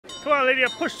Come on, Lydia,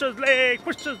 push those legs,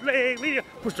 Lydia,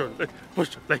 push those legs, push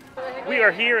those legs. We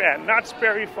are here at Knott's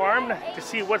Berry Farm to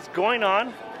see what's going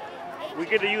on. We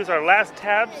get to use our last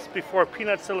tabs before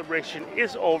peanut celebration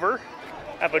is over.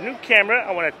 I have a new camera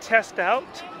I want to test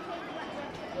out.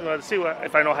 I want to see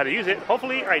if I know how to use it.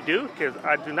 Hopefully I do, because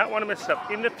I do not want to mess it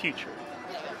up in the future.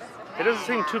 It doesn't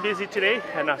seem too busy today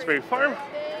at Knott's Berry Farm,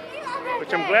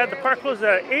 which I'm glad. The park closed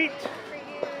at 8.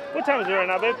 What time is it right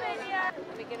now, babe?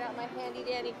 Let me get out my handy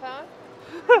dandy phone.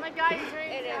 Oh my God,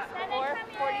 it is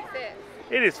 4:46.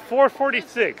 It is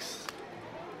 4:46.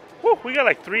 Whew, we got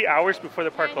like 3 hours before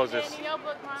the park closes.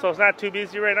 So it's not too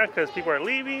busy right now because people are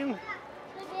leaving.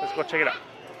 Let's go check it out.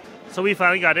 So we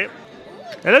finally got it.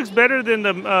 It looks better than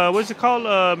the, what's it called?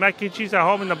 Mac and cheese at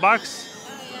home in the box.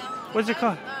 What's it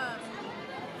called?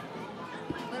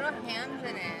 Little hams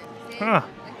in it. Huh.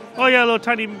 Oh yeah, a little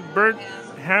tiny bird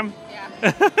ham.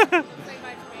 Yeah.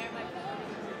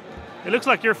 It looks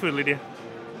like your food, Lydia.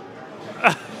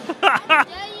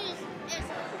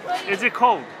 Is it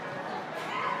cold?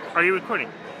 Are you recording?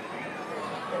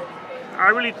 I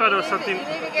really thought it was something. You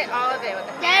need to get all of it with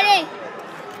the Daddy!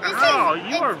 Oh,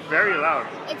 you are very loud.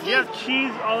 You have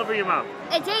cheese all over your mouth.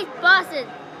 It tastes busted.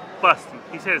 Busted.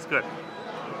 He said it's good.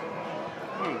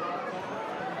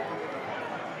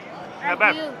 Not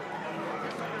bad. Does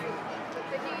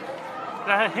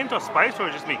that have a hint of spice or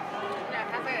just me? No, it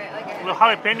has like a little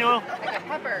jalapeno. Like a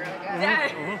pepper. Like a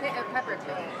hint of pepper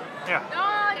to it. Yeah.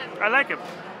 I like it.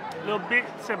 Little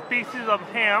bits and pieces of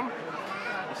ham.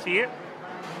 You see it?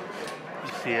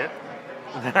 You see it?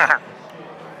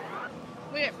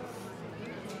 Wait.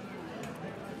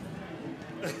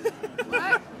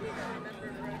 What?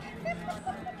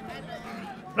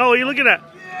 No, what are you looking at?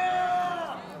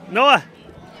 Noah!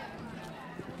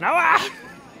 Noah!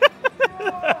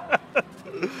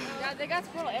 Yeah, they got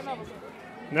squirrel ammo.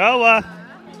 Noah!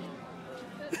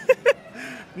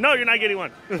 No, you're not getting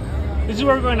one. This is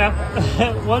where we're going now.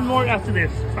 One more after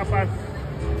this. Papa's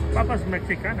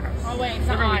Mexicanas. Oh wait, it's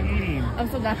what not are we on. eating? I'm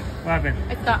so done. What happened?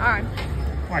 It's not on.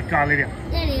 Oh my God, Lydia.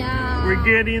 We're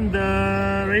getting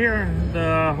the, right here,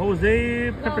 the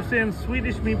Jose Pepperson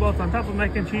Swedish meatballs on top of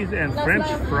mac and cheese and French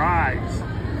fries.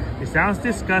 It sounds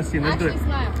disgusting. Let's do it.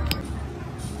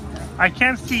 I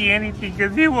can't see anything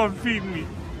because he won't feed me.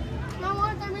 I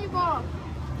want the meatball.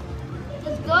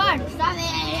 It's good. Stop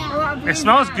it. It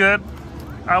smells good.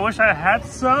 I wish I had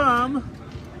some.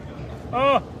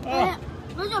 Oh.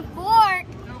 There's a fork.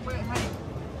 No, wait, honey.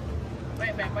 Wait.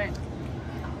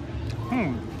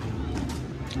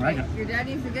 I like it. Your dad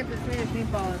needs to get the Swedish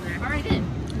meatball in there. I already did.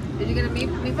 Did you get a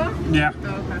meatball? Yeah.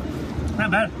 Oh, okay. Not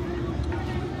bad.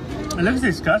 It looks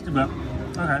disgusting, but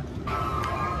okay.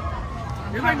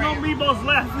 There's like no meatballs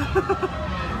left.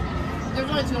 There's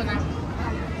only 2 in there.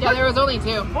 Yeah, there was only 2.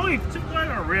 Only 2, like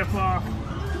a rip off.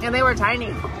 And they were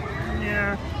tiny.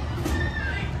 Yeah.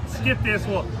 Skip this.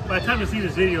 Well, by the time you see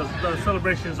this video, the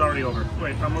celebration is already over.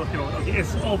 Wait, I'm looking over. Okay,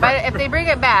 it's over. But if they bring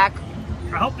it back,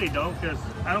 I hope they don't, because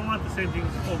I don't want the same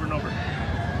things over and over.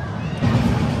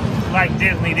 Like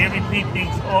Disney, they repeat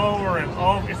things over and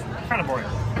over. It's kind of boring.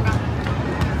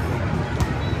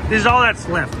 This is all that's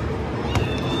left.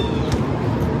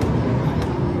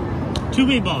 2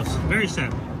 meatballs. Very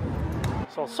sad.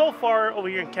 So far over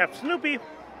here in Camp Snoopy,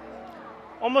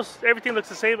 almost everything looks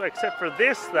the same except for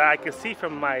this that I can see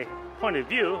from my point of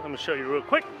view. Let me show you real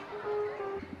quick.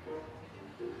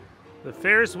 The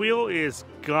Ferris wheel is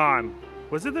gone.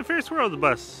 Was it the Ferris wheel or the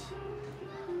bus?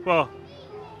 Well,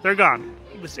 they're gone.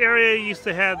 This area used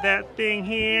to have that thing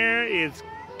here. It's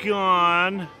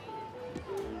gone.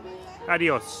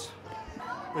 Adios.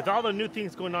 With all the new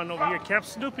things going on over here at Camp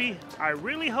Snoopy, I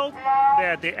really hope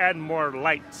that they add more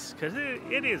lights, because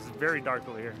it is very dark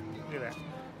over here. Look at that.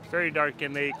 It's very dark,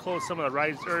 and they closed some of the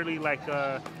rides early. Like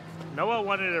Noah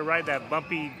wanted to ride that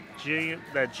bumpy Jeep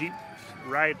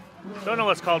ride. Don't know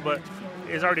what it's called, but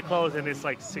it's already closed, and it's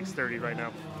like 6:30 right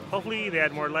now. Hopefully they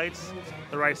add more lights.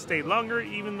 The rides stay longer,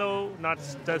 even though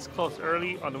Knott's does close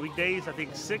early on the weekdays. I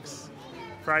think 6.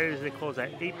 Fridays they close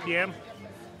at 8 p.m.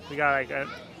 We got like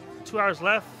 2 hours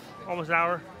left, almost an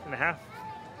hour and a half.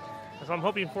 That's what I'm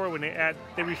hoping for when they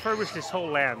refurbish this whole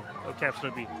land of Camp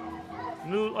Snoopy.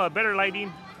 New, better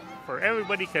lighting for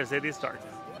everybody because it is dark.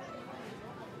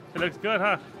 It looks good,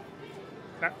 huh?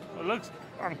 It looks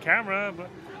on camera, but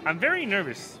I'm very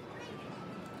nervous.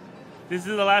 This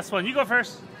is the last one. You go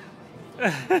first.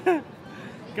 Come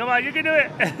on, you can do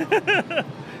it.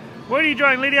 What are you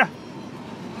drawing, Lydia?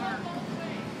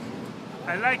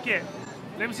 I like it.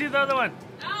 Let me see the other one.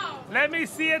 No. Let me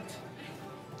see it.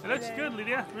 It looks good,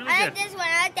 Lydia. Really good. I like this one.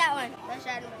 I like that one. The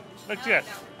shadow one. Looks good.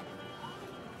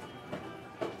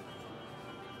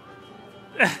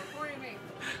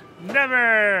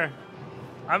 Never.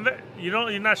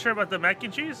 You're not sure about the mac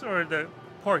and cheese or the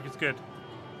pork is good?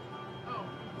 Oh,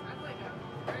 that's like a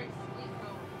very sweet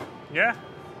cone. Yeah? That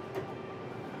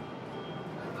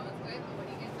was good, but when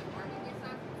you get the barbecue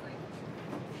sauce, it's like...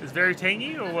 It's very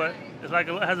tangy or what? It's like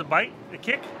it has a bite, a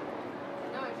kick?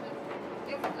 No, it's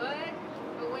good,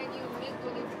 but when you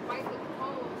bite the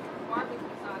cone barbecue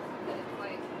sauce, then it's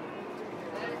like,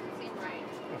 that doesn't seem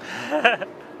right.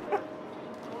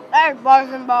 That's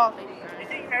buzzing ball. You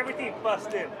think everything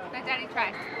busted? Let Daddy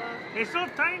try. It's so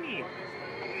tiny.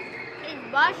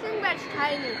 It's buzzing, but it's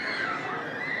tiny.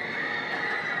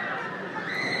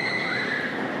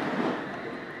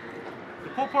 The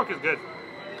pulled pork is good.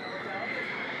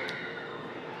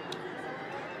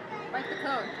 Bite the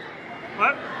cone.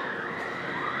 What?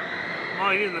 I'm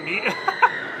all eating the meat.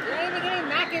 You're not even getting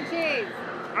mac and cheese.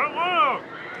 I don't want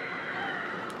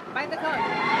Bite the cone. to.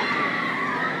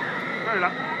 Fair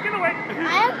enough. Get away. I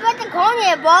haven't put the cone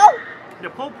yet, Bo. The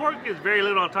pulled pork is very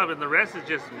little on top, and the rest is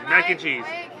just mac and cheese.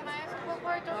 Wait, can I ask a pulled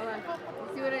pork? Hold on.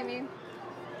 You see what I mean?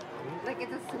 Like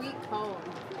it's a sweet cone.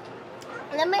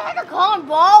 Let me have the cone,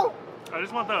 Bo. I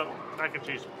just want the mac and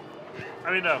cheese.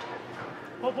 I mean, no.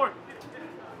 Pulled pork.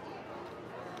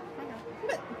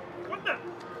 What the?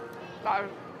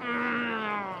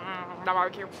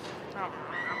 Barbecue.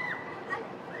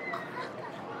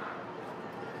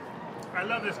 I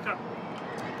love this cup.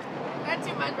 That's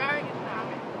too much barbecue.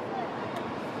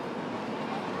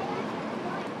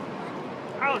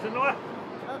 How is it, Noah?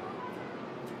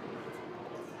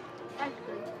 That's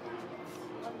good.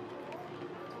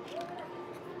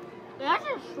 That's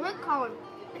a sweet cone.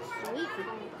 It's sweet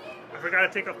cone. I forgot to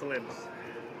take off the limbs.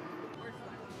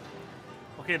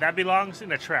 Okay, that belongs in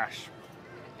the trash.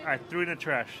 I threw it in the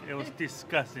trash. It was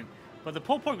disgusting. But the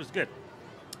pulled pork was good.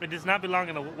 It does not belong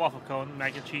in a waffle cone,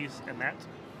 mac and cheese, and that.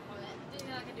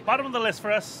 Bottom of the list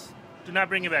for us. Do not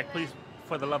bring it back, please.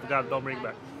 For the love of God, don't bring it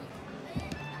back.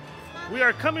 We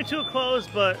are coming to a close,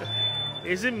 but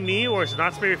is it me or is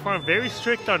Knott's Berry Farm very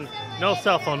strict on no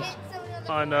cell phones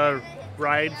on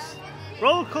rides?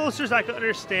 Roller coasters I can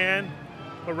understand,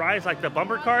 but rides like the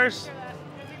bumper cars,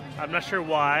 I'm not sure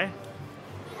why.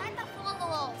 You have to follow the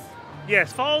rules.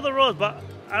 Yes, follow the rules, but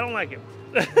I don't like it.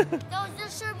 There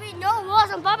should be no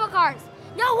rules on bumper cars.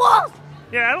 No rules.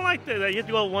 Yeah, I don't like that you have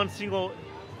to go one single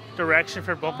direction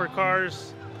for bumper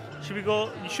cars. You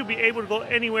should be able to go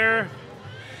anywhere,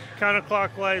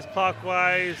 counterclockwise,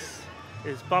 clockwise.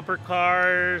 Is bumper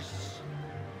cars.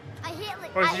 I hit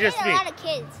Or is it just a me? lot of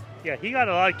kids. Yeah, he got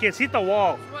a lot of kids. Hit the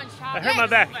wall. I hurt my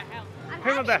back.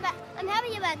 Hurt my back. I'm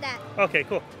happy about that. Okay,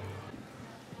 cool.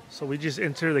 So we just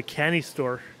entered the candy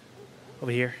store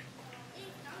over here.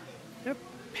 Yep,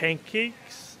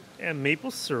 pancakes and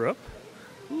maple syrup.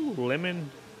 Ooh,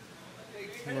 lemon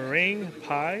meringue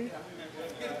pie.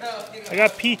 I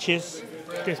got peaches.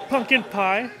 There's pumpkin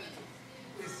pie.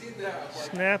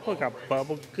 Snapple. Got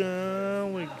bubble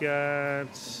gum. We got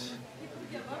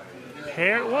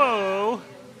pear. Whoa,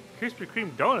 Krispy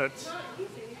Kreme donuts.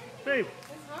 Babe,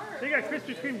 they got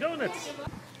Krispy Kreme donuts.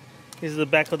 This is the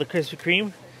back of the Krispy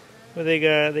Kreme. Where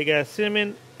they got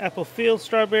cinnamon, apple field,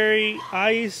 strawberry,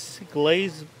 ice,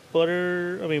 glazed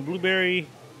blueberry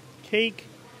cake,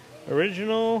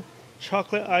 original,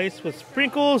 chocolate ice with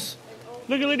sprinkles.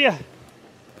 Look at Lydia.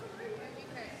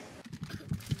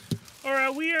 All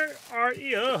right, we are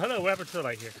hello, what happened to the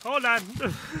light here? Hold on.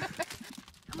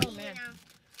 Oh man.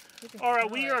 All right,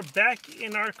 we are back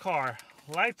in our car.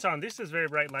 Lights on. This is very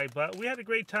bright light, but we had a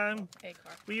great time. Hey,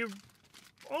 car. We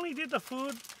only did the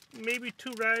food, maybe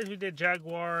 2 rides. We did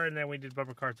Jaguar, and then we did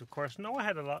bumper cars, of course. Noah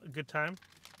had a good time.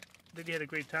 Lydia had a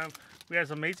great time. We had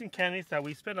some amazing candies that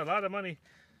we spent a lot of money.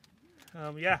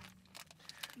 Yeah.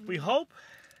 We hope,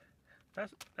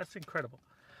 that's incredible.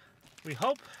 We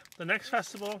hope the next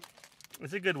festival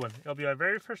is a good one. It'll be our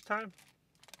very first time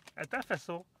at that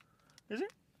festival. Is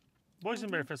it?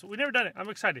 Boysenberry Festival. We've never done it. I'm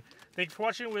excited. Thank you for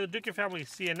watching with the Duque family.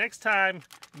 See you next time.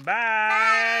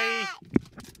 Bye.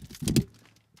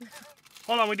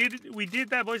 Hold on, we did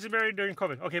that Boysenberry during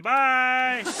COVID. Okay,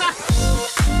 bye.